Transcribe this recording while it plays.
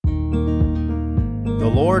The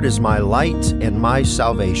Lord is my light and my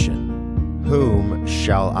salvation. Whom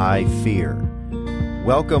shall I fear?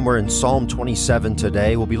 Welcome. We're in Psalm 27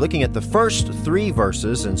 today. We'll be looking at the first three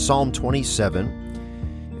verses in Psalm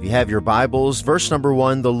 27. If you have your Bibles, verse number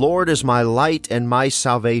 1, The Lord is my light and my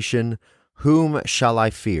salvation. Whom shall I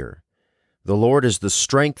fear? The Lord is the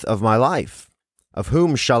strength of my life. Of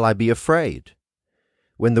whom shall I be afraid?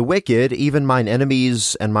 When the wicked, even mine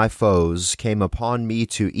enemies and my foes, came upon me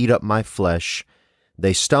to eat up my flesh,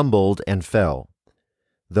 they stumbled and fell.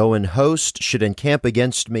 Though an host should encamp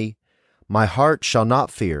against me, my heart shall not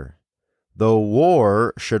fear. Though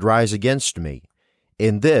war should rise against me,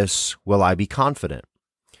 in this will I be confident.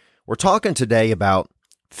 We're talking today about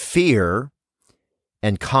fear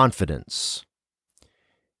and confidence.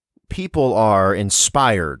 People are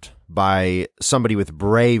inspired by somebody with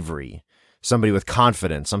bravery, somebody with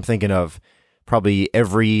confidence. I'm thinking of probably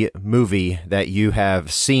every movie that you have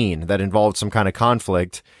seen that involved some kind of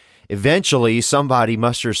conflict. Eventually, somebody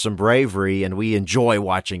musters some bravery, and we enjoy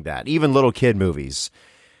watching that, even little kid movies.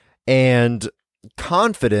 And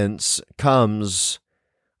confidence comes,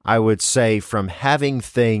 I would say, from having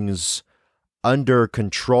things under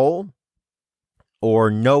control or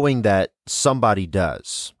knowing that somebody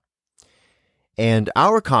does. And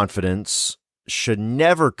our confidence should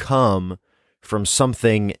never come from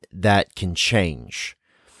something that can change.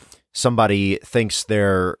 Somebody thinks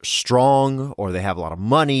they're strong, or they have a lot of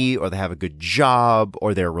money, or they have a good job,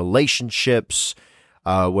 or their relationships,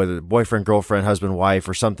 whether boyfriend, girlfriend, husband, wife,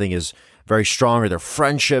 or something is very strong, or their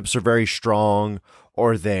friendships are very strong,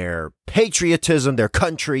 or their patriotism, their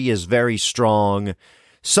country is very strong,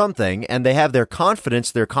 something, and they have their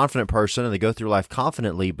confidence, they're a confident person, and they go through life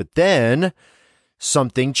confidently, but then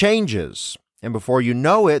something changes. And before you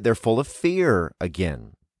know it, they're full of fear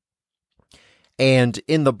again. And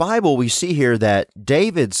in the Bible, we see here that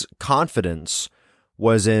David's confidence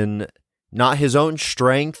was in not his own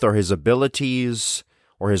strength or his abilities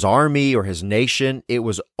or his army or his nation. It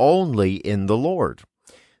was only in the Lord.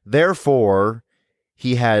 Therefore,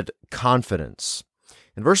 he had confidence.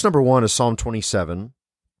 In verse number 1 of Psalm 27,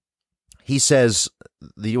 he says,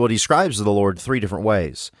 he describes the Lord three different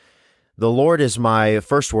ways. The Lord is my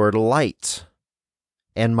first word, light.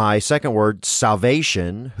 And my second word,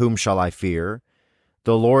 salvation. Whom shall I fear?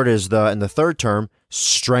 The Lord is in the third term,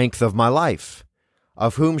 strength of my life.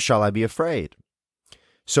 Of whom shall I be afraid?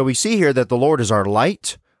 So we see here that the Lord is our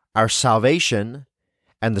light, our salvation,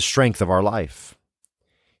 and the strength of our life.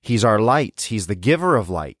 He's our light. He's the giver of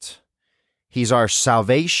light. He's our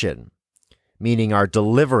salvation, meaning our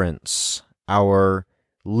deliverance, our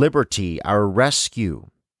liberty, our rescue.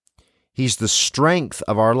 He's the strength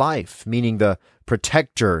of our life, meaning the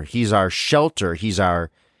protector. He's our shelter. He's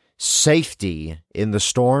our safety in the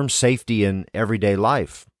storm, safety in everyday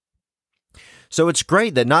life. So it's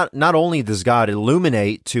great that not only does God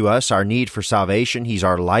illuminate to us our need for salvation, He's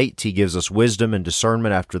our light. He gives us wisdom and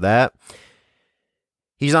discernment after that.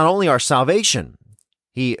 He's not only our salvation.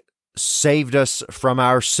 He saved us from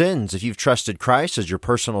our sins. If you've trusted Christ as your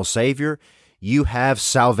personal Savior, you have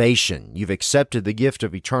salvation. You've accepted the gift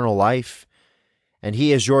of eternal life, and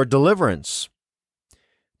He is your deliverance.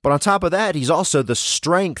 But on top of that, He's also the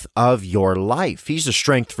strength of your life. He's the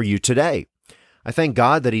strength for you today. I thank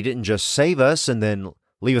God that He didn't just save us and then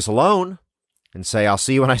leave us alone and say, I'll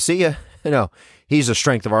see you when I see you. No, He's the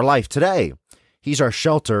strength of our life today. He's our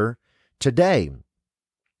shelter today.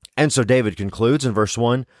 And so David concludes in verse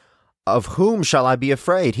 1, Of whom shall I be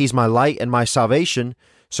afraid? He's my light and my salvation.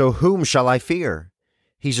 So whom shall I fear?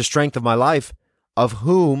 He's the strength of my life. Of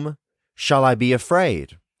whom shall I be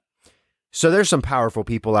afraid? So there's some powerful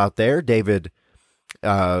people out there. David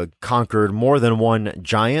conquered more than one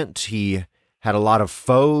giant. He had a lot of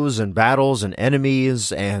foes and battles and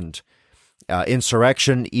enemies and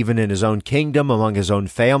insurrection, even in his own kingdom, among his own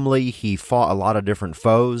family. He fought a lot of different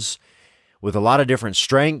foes with a lot of different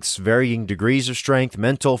strengths, varying degrees of strength,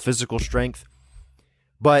 mental, physical strength.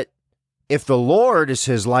 But if the Lord is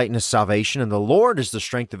his light and his salvation, and the Lord is the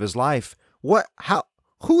strength of his life,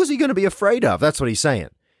 who is he going to be afraid of? That's what he's saying.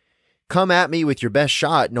 Come at me with your best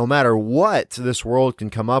shot. No matter what this world can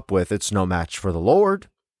come up with, it's no match for the Lord.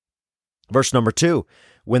 Verse number 2,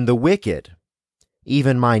 When the wicked,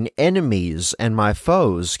 even mine enemies and my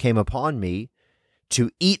foes, came upon me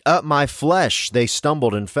to eat up my flesh, they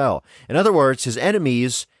stumbled and fell. In other words, his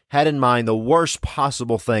enemies had in mind the worst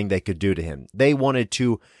possible thing they could do to him. They wanted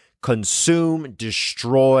to consume,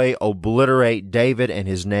 destroy, obliterate David and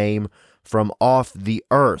his name from off the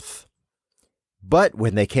earth. But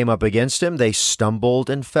when they came up against him, they stumbled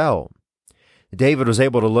and fell. David was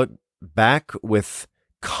able to look back with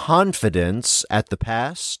confidence at the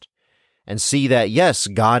past and see that, yes,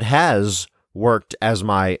 God has worked as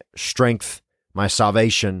my strength, my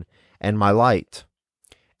salvation, and my light.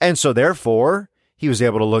 And so therefore, he was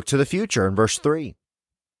able to look to the future in verse 3.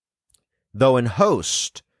 Though an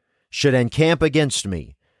host should encamp against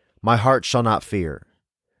me, my heart shall not fear.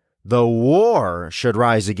 Though war should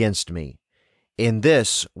rise against me, in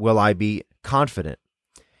this will I be confident.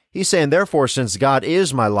 He's saying, therefore, since God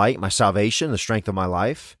is my light, my salvation, the strength of my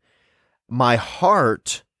life, my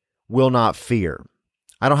heart will not fear.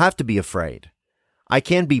 I don't have to be afraid. I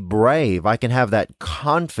can be brave. I can have that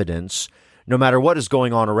confidence no matter what is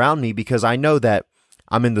going on around me, because I know that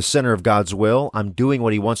I'm in the center of God's will. I'm doing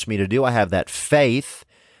what he wants me to do. I have that faith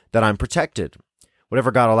that I'm protected.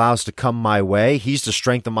 Whatever God allows to come my way, he's the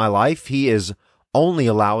strength of my life. He is only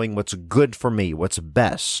allowing what's good for me, what's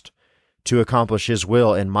best to accomplish his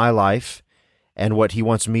will in my life and what he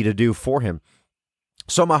wants me to do for him.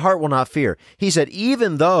 So my heart will not fear. He said,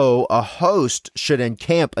 even though a host should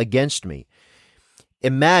encamp against me.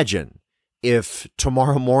 Imagine if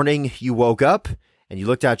tomorrow morning you woke up and you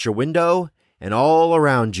looked out your window and all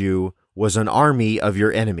around you was an army of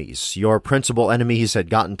your enemies. Your principal enemies had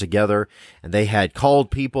gotten together and they had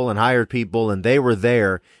called people and hired people, and they were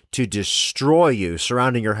there to destroy you,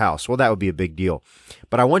 surrounding your house. Well, that would be a big deal.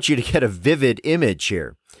 But I want you to get a vivid image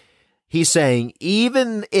here. He's saying,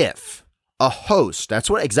 even if a host, that's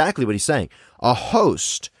exactly what he's saying, a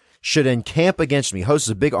host should encamp against me, host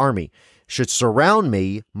is a big army, should surround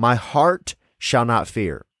me, my heart shall not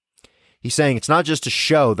fear. He's saying it's not just a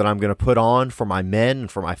show that I'm going to put on for my men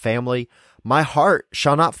and for my family. My heart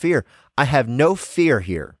shall not fear. I have no fear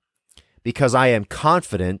here because I am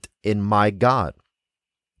confident in my God.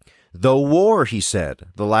 Though war, he said,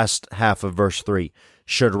 the last half of verse 3,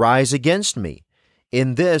 should rise against me,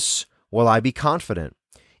 in this will I be confident.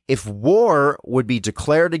 If war would be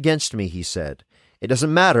declared against me, he said, it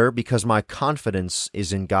doesn't matter because my confidence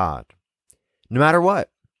is in God. No matter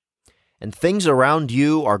what. And things around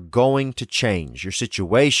you are going to change. Your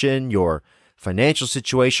situation, your financial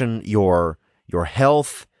situation, your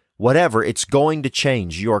health, whatever, it's going to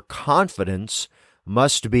change. Your confidence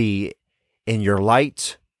must be in your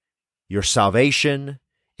light, your salvation,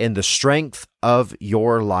 in the strength of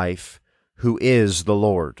your life, who is the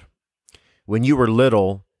Lord. When you were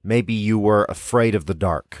little, maybe you were afraid of the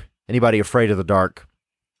dark. Anybody afraid of the dark?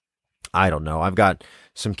 I don't know. I've got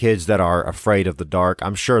some kids that are afraid of the dark.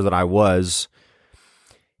 I'm sure that I was.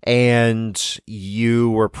 And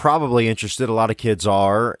you were probably interested, a lot of kids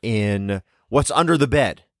are, in what's under the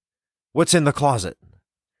bed. What's in the closet?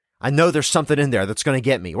 I know there's something in there that's going to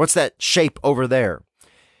get me. What's that shape over there?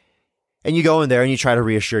 And you go in there and you try to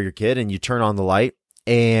reassure your kid and you turn on the light,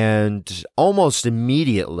 and almost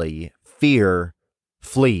immediately fear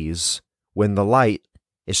flees when the light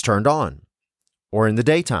is turned on, or in the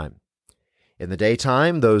daytime. In the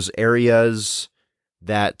daytime, those areas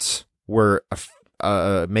that were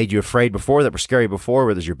made you afraid before, that were scary before,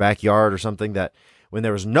 whether it's your backyard or something, that when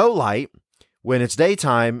there was no light, when it's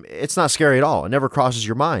daytime, it's not scary at all. It never crosses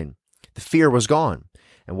your mind. The fear was gone.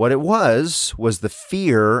 And what it was the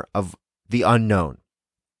fear of the unknown,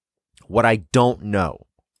 what I don't know.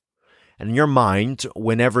 And in your mind,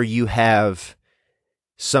 whenever you have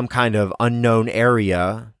some kind of unknown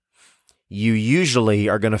area, you usually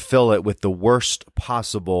are going to fill it with the worst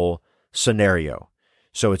possible scenario.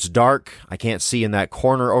 So it's dark. I can't see in that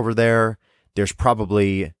corner over there. There's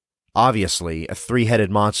probably, obviously, a 3-headed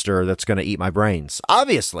monster that's going to eat my brains.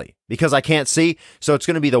 Obviously, because I can't see. So it's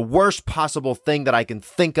going to be the worst possible thing that I can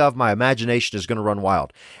think of. My imagination is going to run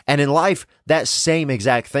wild. And in life, that same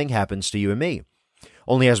exact thing happens to you and me.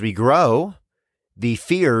 Only as we grow, the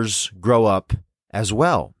fears grow up as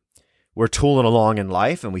well. We're tooling along in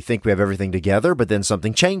life and we think we have everything together, but then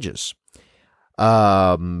something changes.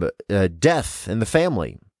 Death in the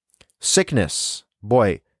family, sickness.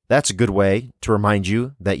 Boy, that's a good way to remind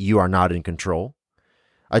you that you are not in control.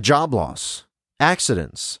 A job loss,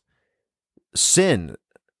 accidents, sin,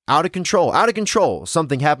 out of control.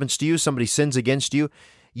 Something happens to you, somebody sins against you.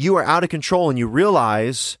 You are out of control and you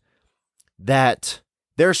realize that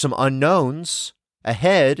there's some unknowns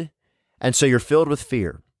ahead, and so you're filled with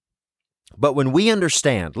fear. But when we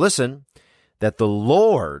understand, listen, that the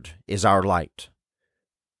Lord is our light,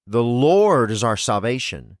 the Lord is our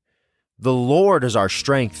salvation, the Lord is our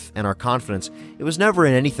strength and our confidence, it was never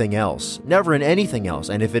in anything else,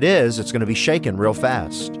 And if it is, it's going to be shaken real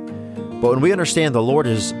fast. But when we understand the Lord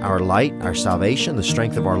is our light, our salvation, the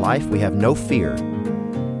strength of our life, we have no fear.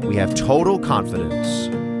 We have total confidence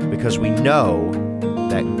because we know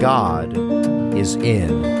that God is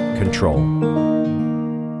in control.